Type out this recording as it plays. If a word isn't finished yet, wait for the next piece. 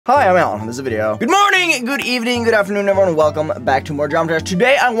Hi, I'm Alan. This is a video. Good morning, good evening, good afternoon, everyone. Welcome back to more Geometry Dash.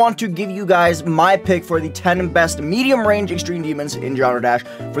 Today, I want to give you guys my pick for the 10 best medium-range extreme demons in Geometry Dash.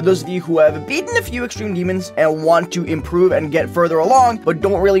 For those of you who have beaten a few extreme demons and want to improve and get further along, but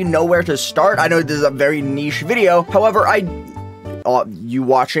don't really know where to start. I know this is a very niche video. However, you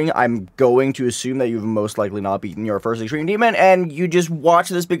watching, I'm going to assume that you've most likely not beaten your first extreme demon, and you just watch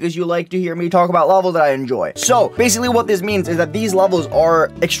this because you like to hear me talk about levels that I enjoy. So, basically what this means is that these levels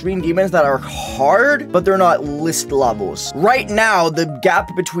are extreme demons that are hard, but they're not list levels. Right now, the gap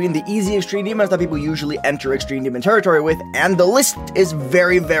between the easy extreme demons that people usually enter extreme demon territory with and the list is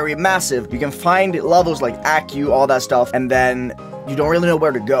very, very massive. You can find levels like AQ, all that stuff, and then you don't really know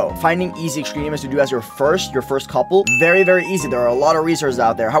where to go. Finding easy extreme demons to do as your first couple, very, very easy. There are a lot of resources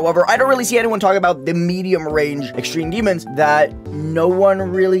out there. However, I don't really see anyone talk about the medium range extreme demons that no one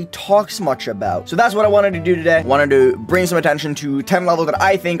really talks much about. So that's what I wanted to do today. I wanted to bring some attention to 10 levels that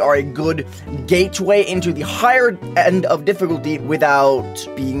I think are a good gateway into the higher end of difficulty without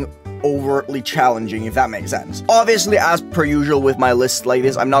being overtly challenging, if that makes sense. Obviously, as per usual with my lists like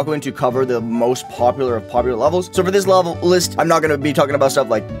this, I'm not going to cover the most popular of popular levels. So for this level list, I'm not going to be talking about stuff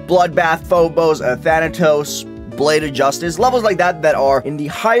like Bloodbath, Phobos, Thanatos, Blade of Justice, levels like that that are in the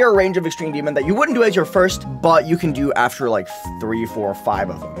higher range of extreme demon that you wouldn't do as your first, but you can do after like 3, 4, 5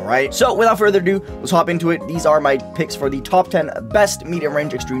 of them, right? So without further ado, let's hop into it. These are my picks for the top 10 best medium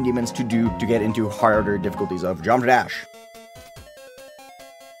range extreme demons to do to get into harder difficulties of Geometry Dash.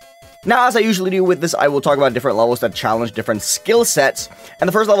 Now, as I usually do with this, I will talk about different levels that challenge different skill sets, and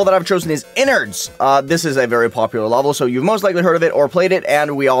the first level that I've chosen is Innards. This is a very popular level, so you've most likely heard of it or played it,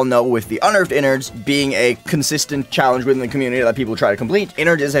 and we all know with the unnerved Innards being a consistent challenge within the community that people try to complete,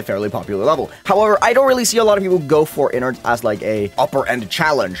 Innards is a fairly popular level. However, I don't really see a lot of people go for Innards as like a upper end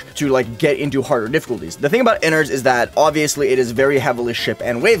challenge to like get into harder difficulties. The thing about Innards is that obviously it is very heavily ship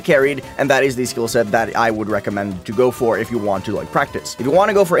and wave carried, and that is the skill set that I would recommend to go for if you want to like practice. If you want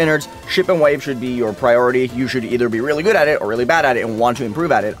to go for Innards, ship and wave should be your priority. You should either be really good at it or really bad at it and want to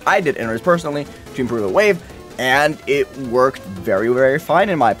improve at it. I did Innards personally to improve the wave, and it worked very, very fine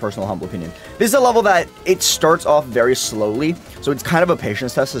in my personal humble opinion. This is a level that it starts off very slowly, so it's kind of a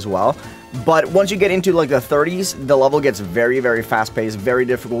patience test as well. But once you get into like the 30s, the level gets very, very fast-paced, very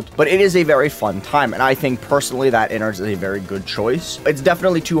difficult, but it is a very fun time, and I think personally that Innards is a very good choice. It's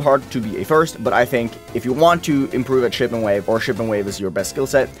definitely too hard to be a first, but I think if you want to improve at ship and wave, or ship and wave is your best skill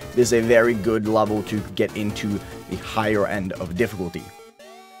set, this is a very good level to get into the higher end of difficulty.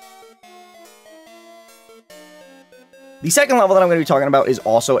 The second level that I'm going to be talking about is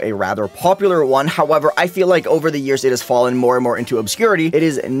also a rather popular one. However, I feel like over the years it has fallen more and more into obscurity. It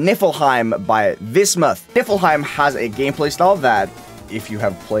is Niflheim by Vismuth. Niflheim has a gameplay style that, if you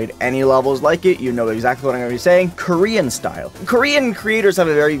have played any levels like it, you know exactly what I'm going to be saying. Korean style. Korean creators have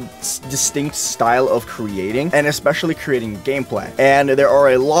a very distinct style of creating, and especially creating gameplay. And there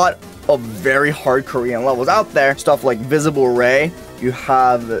are a lot of very hard Korean levels out there. Stuff like Visible Ray, you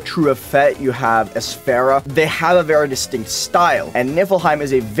have True Effet, you have Esfera. They have a very distinct style, and Niflheim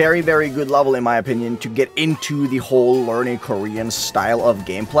is a very, very good level in my opinion to get into the whole learning Korean style of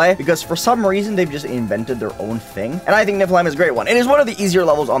gameplay, because for some reason they've just invented their own thing, and I think Niflheim is a great one. It is one of the easier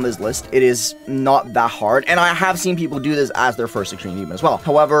levels on this list. It is not that hard, and I have seen people do this as their first extreme demon as well.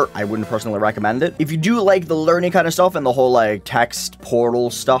 However, I wouldn't personally recommend it. If you do like the learning kind of stuff and the whole like text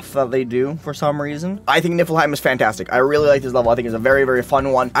portal stuff that they do for some reason, I think Niflheim is fantastic. I really like this level. I think it's a very, very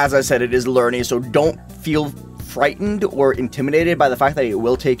fun one. As I said, it is Learny, so don't feel frightened or intimidated by the fact that it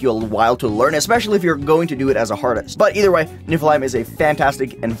will take you a while to learn, especially if you're going to do it as a hardest. But either way, Niflheim is a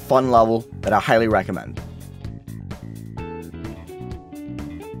fantastic and fun level that I highly recommend.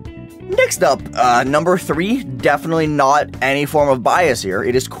 Next up, number 3, definitely not any form of bias here.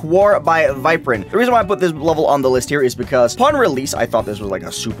 It is Quaoar by Viprin. The reason why I put this level on the list here is because upon release, I thought this was like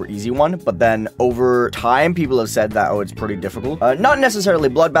a super easy one, but then over time, people have said that, oh, it's pretty difficult. Not necessarily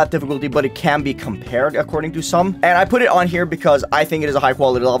Bloodbath difficulty, but it can be compared according to some. And I put it on here because I think it is a high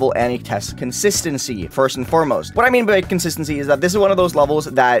quality level and it tests consistency, first and foremost. What I mean by consistency is that this is one of those levels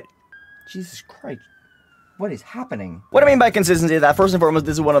that, Jesus Christ, what is happening? What I mean by consistency is that, first and foremost,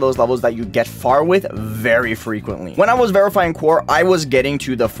 this is one of those levels that you get far with very frequently. When I was verifying Quaoar, I was getting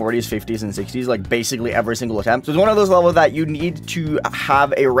to the 40s, 50s, and 60s, like basically every single attempt. So it's one of those levels that you need to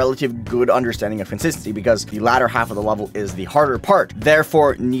have a relative good understanding of consistency, because the latter half of the level is the harder part.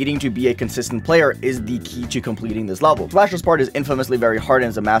 Therefore, needing to be a consistent player is the key to completing this level. The last part is infamously very hard, and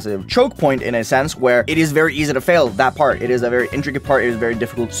it's a massive choke point in a sense where it is very easy to fail that part. It is a very intricate part. It is very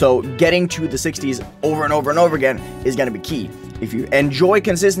difficult. So getting to the 60s over and over and over again is going to be key. If you enjoy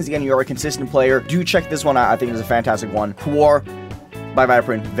consistency and you're a consistent player, do check this one out. I think it's a fantastic one. Quaoar, by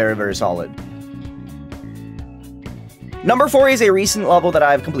Viprin, very, very solid. Number 4 is a recent level that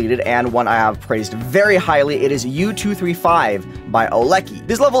I've completed and one I have praised very highly. It is U235 by Oleki.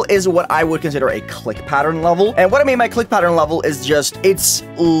 This level is what I would consider a click pattern level. And what I mean by click pattern level is just, it's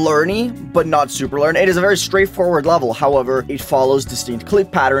learny, but not super learn. It is a very straightforward level. However, it follows distinct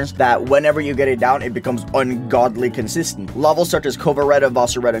click patterns that whenever you get it down, it becomes ungodly consistent. Levels such as Kovareta,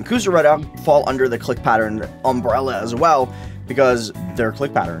 Vossareta, and Kusareta fall under the click pattern umbrella as well, because they're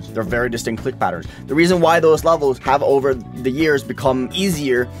click patterns. They're very distinct click patterns. The reason why those levels have over the years become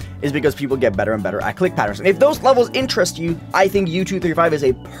easier is because people get better and better at click patterns. And if those levels interest you, I think U235 is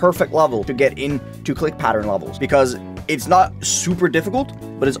a perfect level to get into click pattern levels, because it's not super difficult,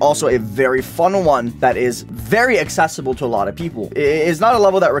 but it's also a very fun one that is very accessible to a lot of people. It's not a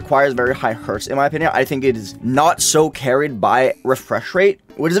level that requires very high hertz, in my opinion. I think it is not so carried by refresh rate,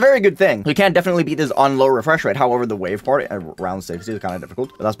 which is a very good thing. You can definitely beat this on low refresh rate. However, the wave part around 60 is kind of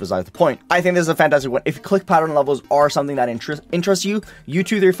difficult, but that's besides the point. I think this is a fantastic one. If click pattern levels are something that interests you,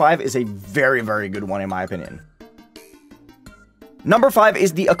 U235 is a very, very good one, in my opinion. Number 5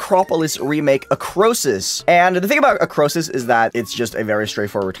 is the Acropolis remake, Acrozis. And the thing about Acrozis is that it's just a very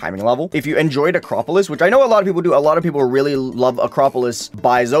straightforward timing level. If you enjoyed Acropolis, which I know a lot of people do, a lot of people really love Acropolis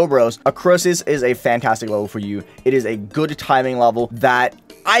by Zobros, Acrozis is a fantastic level for you. It is a good timing level that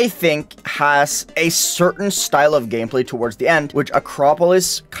I think has a certain style of gameplay towards the end, which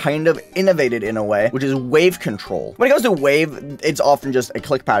Acropolis kind of innovated in a way, which is wave control. When it comes to wave, it's often just a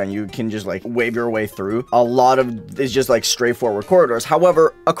click pattern. You can just like wave your way through. A lot of it's just like straightforward corridors.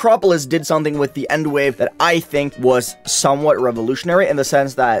 However, Acropolis did something with the end wave that I think was somewhat revolutionary in the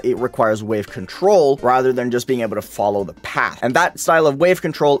sense that it requires wave control rather than just being able to follow the path. And that style of wave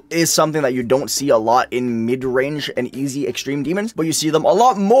control is something that you don't see a lot in mid-range and easy extreme demons, but you see them a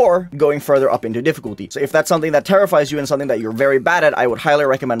lot more going further up into difficulty. So if that's something that terrifies you and something that you're very bad at, I would highly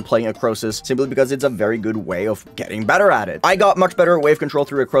recommend playing Acrozis simply because it's a very good way of getting better at it. I got much better at wave control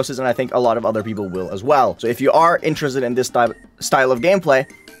through Acrozis, and I think a lot of other people will as well. So if you are interested in this style of gameplay,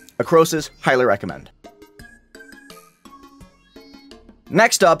 Acrozis, highly recommend.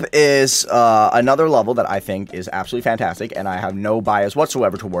 Next up is another level that I think is absolutely fantastic, and I have no bias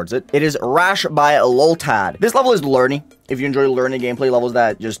whatsoever towards it. It is RASH by Loltad. This level is Learny. If you enjoy learning gameplay levels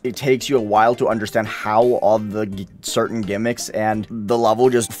that just, it takes you a while to understand how all the certain gimmicks and the level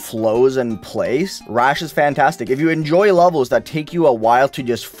just flows and plays, RASH is fantastic. If you enjoy levels that take you a while to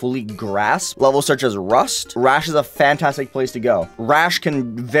just fully grasp, levels such as Rust, RASH is a fantastic place to go. RASH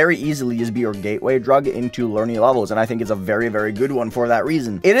can very easily just be your gateway drug into learning levels, and I think it's a very, very good one for that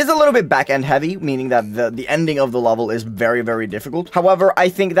reason. It is a little bit back-end heavy, meaning that the ending of the level is very, very difficult. However, I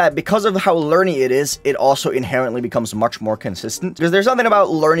think that because of how learny it is, it also inherently becomes much more consistent, because there's something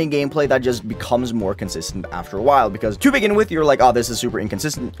about learning gameplay that just becomes more consistent after a while, because to begin with, you're like, oh, this is super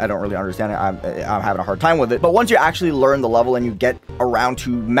inconsistent, I don't really understand it, I'm having a hard time with it. But once you actually learn the level and you get around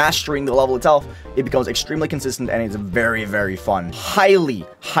to mastering the level itself, it becomes extremely consistent and it's very, very fun. Highly,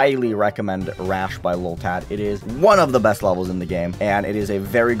 highly recommend RASH by Loltad. It is one of the best levels in the game, and it is a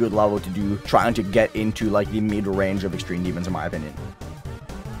very good level to do trying to get into like the mid-range of extreme demons, in my opinion.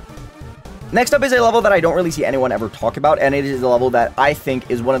 Next up is a level that I don't really see anyone ever talk about, and it is a level that I think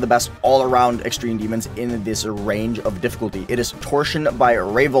is one of the best all-around extreme demons in this range of difficulty. It is Torsion by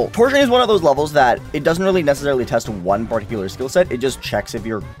Revolt. Torsion is one of those levels that it doesn't really necessarily test one particular skill set, it just checks if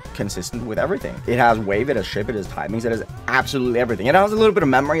you're consistent with everything. It has wave, it has ship, it has timings, it has absolutely everything. It has a little bit of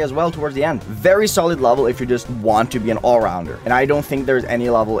memory as well towards the end. Very solid level if you just want to be an all-rounder, and I don't think there's any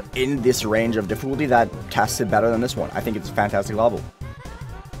level in this range of difficulty that tests it better than this one. I think it's a fantastic level.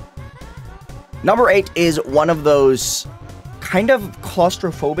 Number 8 is one of those kind of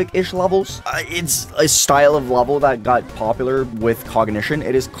claustrophobic-ish levels. It's a style of level that got popular with Cognition.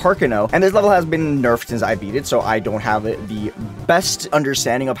 It is Carcano, and this level has been nerfed since I beat it, so I don't have the best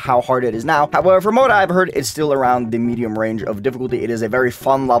understanding of how hard it is now. However, from what I've heard, it's still around the medium range of difficulty. It is a very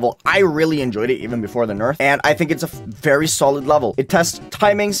fun level. I really enjoyed it even before the nerf, and I think it's a very solid level. It tests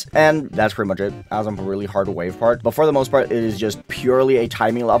timings, and that's pretty much it. It has a really hard wave part, but for the most part, it is just purely a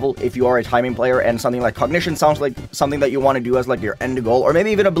timing level. If you are a timing player and something like Cognition sounds like something that you want to do as like your end goal, or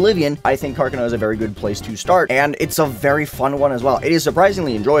maybe even Oblivion, I think Carcano is a very good place to start, and it's a very fun one as well. It is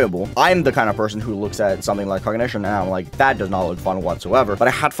surprisingly enjoyable. I'm the kind of person who looks at something like Cognition and I'm like, that does not look fun whatsoever, but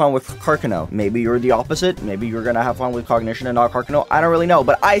I had fun with Carcano. Maybe you're the opposite. Maybe you're gonna have fun with Cognition and not Carcano. I don't really know,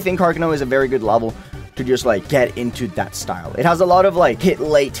 but I think Carcano is a very good level to just like get into that style. It has a lot of like hit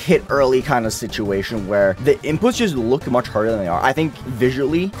late, hit early kind of situation where the inputs just look much harder than they are. I think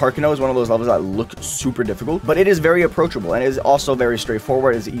visually, Carcano is one of those levels that look super difficult, but it is very approachable and it is also very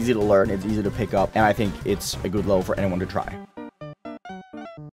straightforward. It's easy to learn, it's easy to pick up, and I think it's a good level for anyone to try.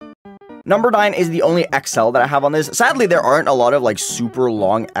 Number 9 is the only XL that I have on this. Sadly, there aren't a lot of like super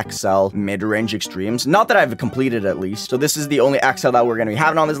long XL mid-range extremes. Not that I've completed at least. So this is the only XL that we're going to be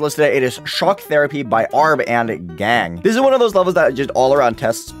having on this list today. It is Shock Therapy by Arb and Gang. This is one of those levels that just all around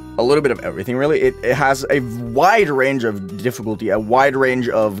tests a little bit of everything, really. It has a wide range of difficulty, a wide range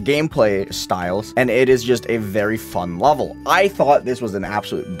of gameplay styles, and it is just a very fun level. I thought this was an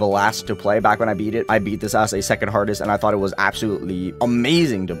absolute blast to play back when I beat it. I beat this as a second hardest, and I thought it was absolutely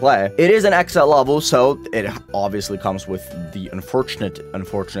amazing to play. It is an XL level, so it obviously comes with the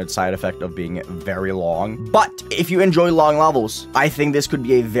unfortunate side effect of being very long. But if you enjoy long levels, I think this could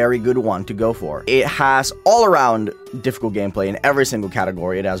be a very good one to go for. It has all around difficult gameplay in every single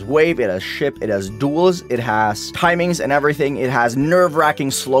category. It has wave, it has ship, it has duels, it has timings and everything. It has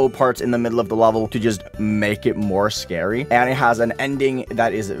nerve-wracking slow parts in the middle of the level to just make it more scary. And it has an ending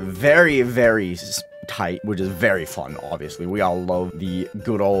that is very, very tight, which is very fun. Obviously, we all love the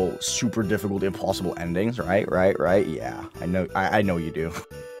good old super difficult impossible endings, right? Yeah, I know you do.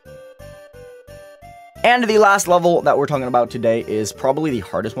 And the last level that we're talking about today is probably the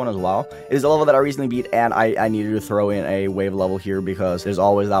hardest one as well. It is a level that I recently beat, and I needed to throw in a wave level here because there's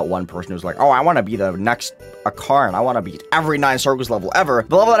always that one person who's like, oh, I want to be the next Akarn. I want to beat every 9 circles level ever.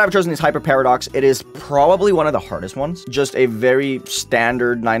 The level that I've chosen is Hyper Paradox. It is probably one of the hardest ones. Just a very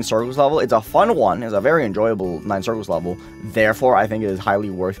standard 9 circles level. It's a fun one. It's a very enjoyable 9 circles level. Therefore, I think it is highly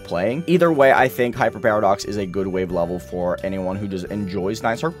worth playing. Either way, I think Hyper Paradox is a good wave level for anyone who just enjoys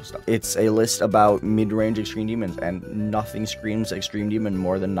 9 circle stuff. It's a list about mid-range extreme demons, and nothing screams extreme demon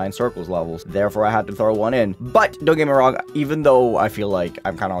more than 9 circles levels. Therefore, I had to throw one in. But don't get me wrong, even though I feel like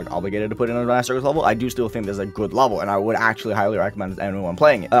I'm kind of like obligated to put in a 9 circles level, I do still think this is a good level, and I would actually highly recommend anyone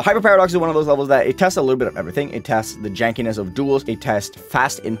playing it. Hyper Paradox is one of those levels that it tests a little bit of everything. It tests the jankiness of duels, it tests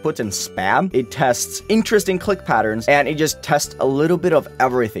fast inputs and spam, it tests interesting click patterns, and it just tests a little bit of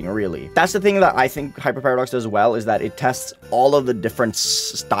everything, really. That's the thing that I think Hyper Paradox does well, is that it tests all of the different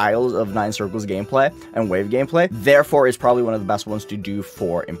styles of 9 circles gameplay and wave gameplay. Therefore, it's probably one of the best ones to do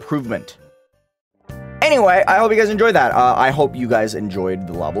for improvement. Anyway, I hope you guys enjoyed that. I hope you guys enjoyed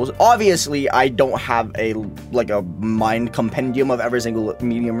the levels. Obviously, I don't have a mind compendium of every single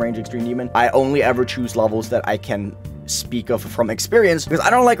medium range extreme demon. I only ever choose levels that I can speak of from experience, because I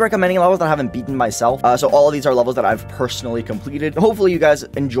don't like recommending levels that I haven't beaten myself. So all of these are levels that I've personally completed. Hopefully you guys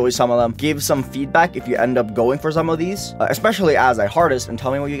enjoy some of them. Give some feedback if you end up going for some of these, especially as a hardest, and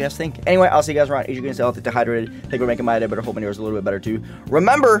tell me what you guys think. Anyway, I'll see you guys around. Eat your good, stay healthy, stay hydrated. Thank you for making my day better. Hoping yours a little bit better too.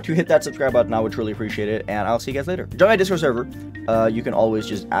 Remember to hit that subscribe button. I would truly appreciate it, and I'll see you guys later. Join my Discord server. You can always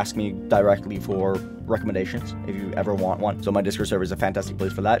just ask me directly for recommendations if you ever want one. So my Discord server is a fantastic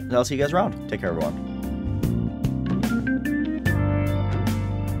place for that. And I'll see you guys around. Take care, everyone.